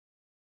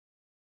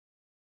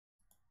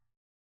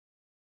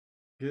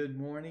Good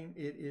morning.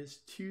 It is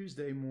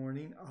Tuesday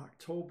morning,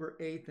 October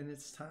 8th, and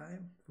it's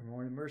time for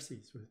Morning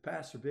Mercies with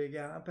Pastor Big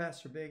Al. I'm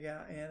Pastor Big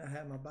Al, and I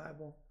have my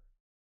Bible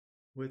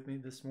with me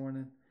this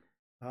morning.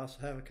 I also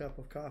have a cup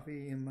of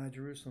coffee in my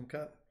Jerusalem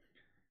cup.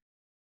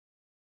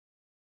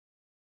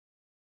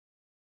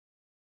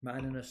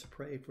 Reminding us to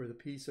pray for the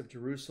peace of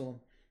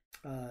Jerusalem.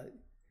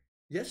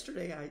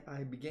 Yesterday,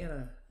 I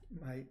began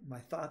my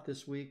thought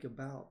this week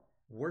about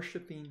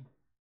worshiping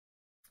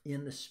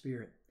in the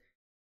Spirit.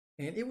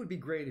 And it would be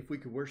great if we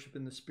could worship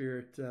in the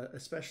Spirit,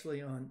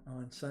 especially on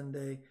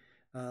Sunday,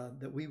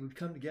 that we would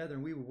come together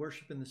and we would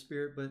worship in the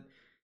Spirit. But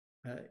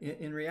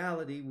in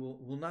reality,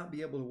 we'll not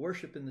be able to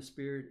worship in the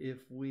Spirit if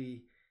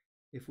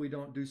we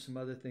don't do some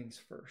other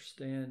things first.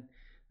 And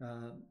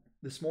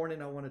this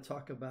morning, I want to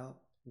talk about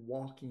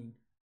walking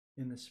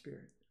in the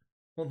Spirit.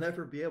 We'll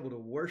never be able to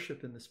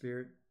worship in the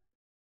Spirit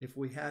if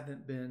we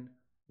haven't been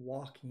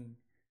walking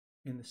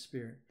in the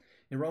Spirit.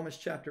 In Romans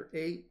chapter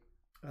 8,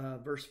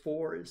 verse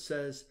 4, it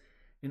says,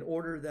 in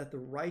order that the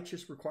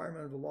righteous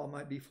requirement of the law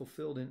might be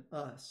fulfilled in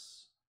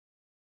us,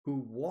 who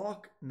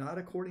walk not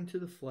according to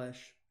the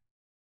flesh,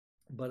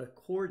 but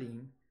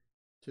according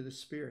to the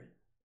Spirit.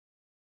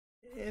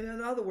 And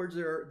in other words,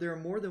 there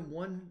are more than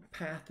one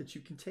path that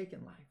you can take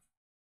in life.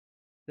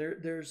 There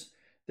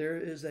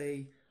is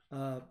a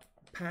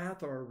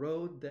path or a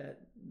road that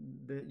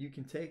you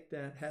can take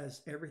that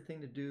has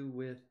everything to do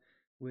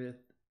with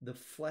the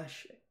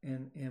flesh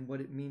and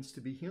what it means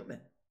to be human.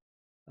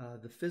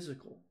 The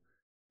physical.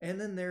 And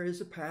then there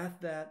is a path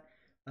that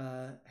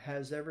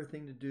has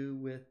everything to do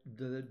with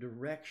the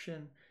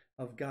direction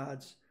of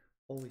God's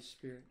Holy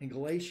Spirit. In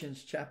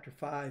Galatians chapter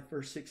 5,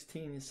 verse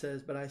 16, it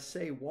says, but I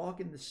say, walk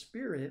in the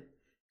Spirit,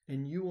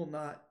 and you will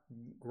not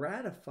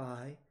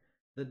gratify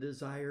the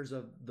desires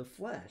of the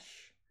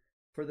flesh.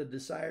 For the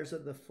desires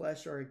of the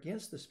flesh are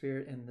against the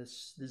Spirit, and the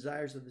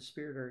desires of the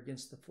Spirit are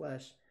against the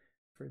flesh.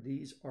 For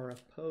these are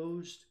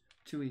opposed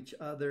to each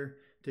other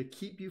to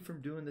keep you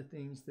from doing the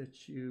things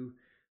that you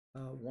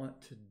want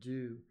to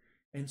do.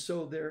 And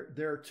so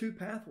there are two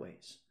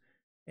pathways.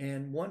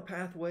 And one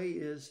pathway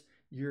is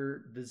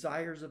your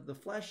desires of the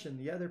flesh, and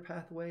the other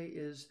pathway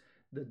is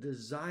the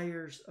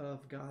desires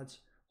of God's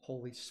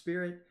Holy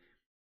Spirit.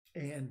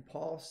 And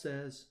Paul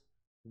says,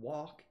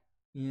 walk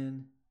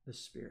in the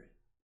Spirit.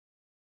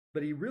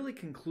 But he really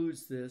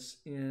concludes this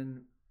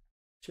in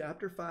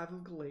chapter 5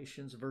 of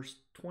Galatians, verse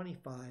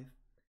 25.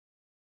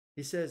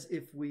 He says,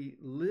 if we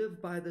live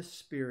by the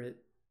Spirit,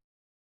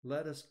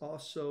 let us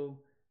also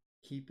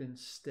keep in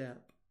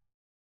step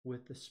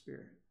with the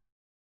Spirit.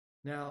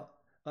 Now,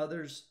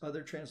 other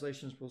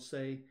translations will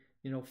say,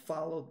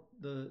 follow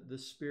the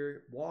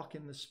Spirit, walk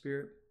in the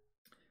Spirit.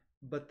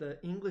 But the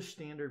English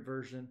Standard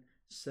Version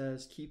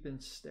says, keep in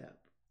step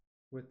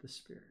with the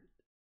Spirit.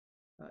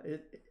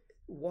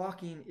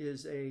 Walking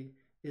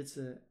it's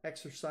an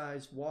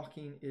exercise.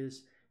 Walking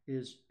is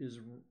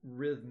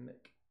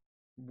rhythmic.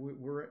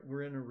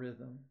 We're in a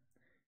rhythm,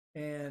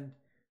 and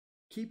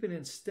keeping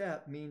in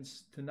step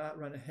means to not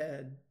run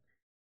ahead,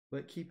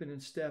 but keeping in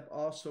step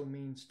also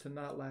means to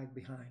not lag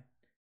behind.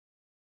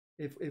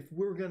 If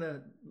we're going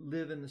to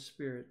live in the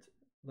Spirit,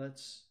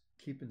 let's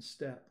keep in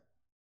step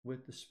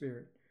with the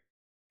Spirit,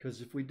 because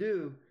if we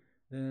do,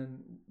 then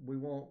we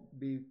won't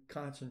be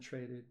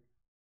concentrated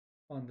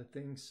on the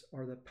things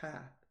or the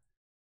path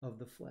of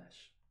the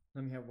flesh.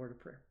 Let me have a word of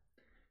prayer.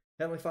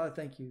 Heavenly Father,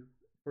 thank you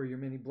for your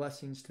many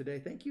blessings today.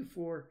 Thank you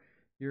for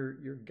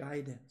your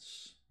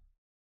guidance,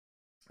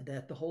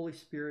 that the Holy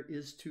Spirit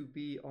is to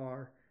be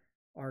our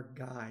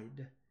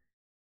guide.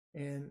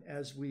 And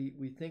as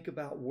we think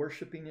about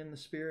worshiping in the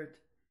Spirit,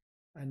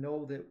 I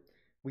know that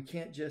we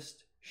can't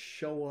just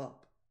show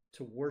up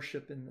to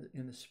worship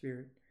in the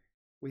Spirit.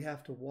 We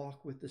have to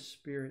walk with the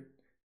Spirit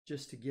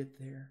just to get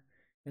there.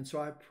 And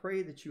so I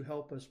pray that you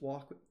help us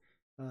walk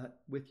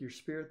with your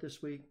Spirit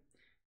this week.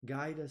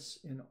 Guide us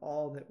in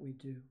all that we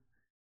do.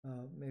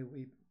 May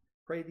we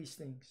pray these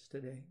things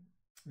today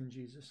in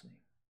Jesus' name.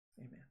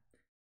 Amen.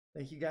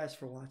 Thank you guys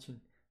for watching.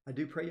 I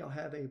do pray y'all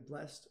have a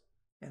blessed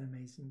and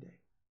amazing day.